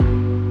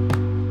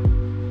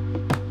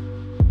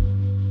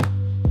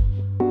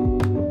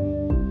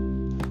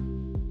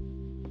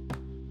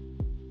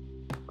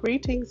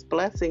Greetings,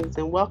 blessings,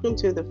 and welcome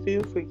to the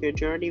Food for Your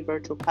Journey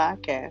virtual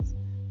podcast.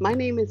 My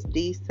name is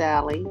Dee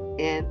Sally,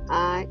 and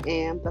I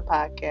am the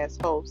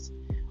podcast host.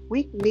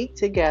 We meet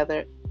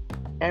together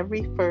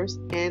every first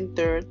and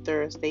third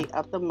Thursday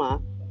of the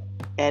month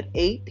at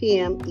 8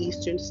 p.m.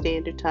 Eastern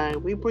Standard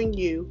Time. We bring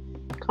you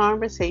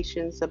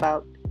conversations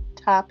about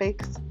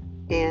topics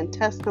and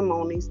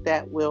testimonies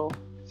that will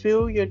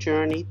fuel your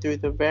journey through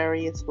the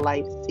various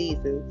life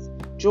seasons.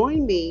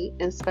 Join me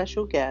and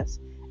special guests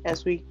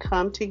as we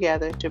come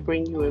together to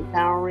bring you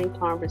empowering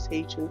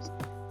conversations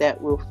that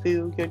will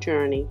fuel your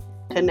journey.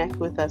 Connect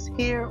with us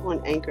here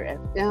on Anchor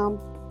FM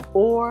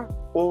or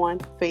on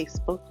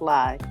Facebook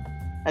Live.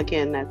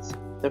 Again, that's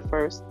the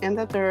first and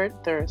the third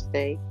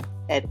Thursday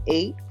at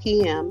 8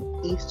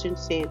 p.m. Eastern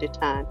Standard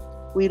Time.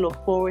 We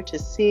look forward to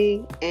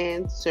seeing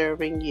and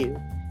serving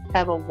you.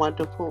 Have a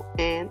wonderful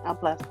and a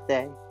blessed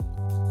day.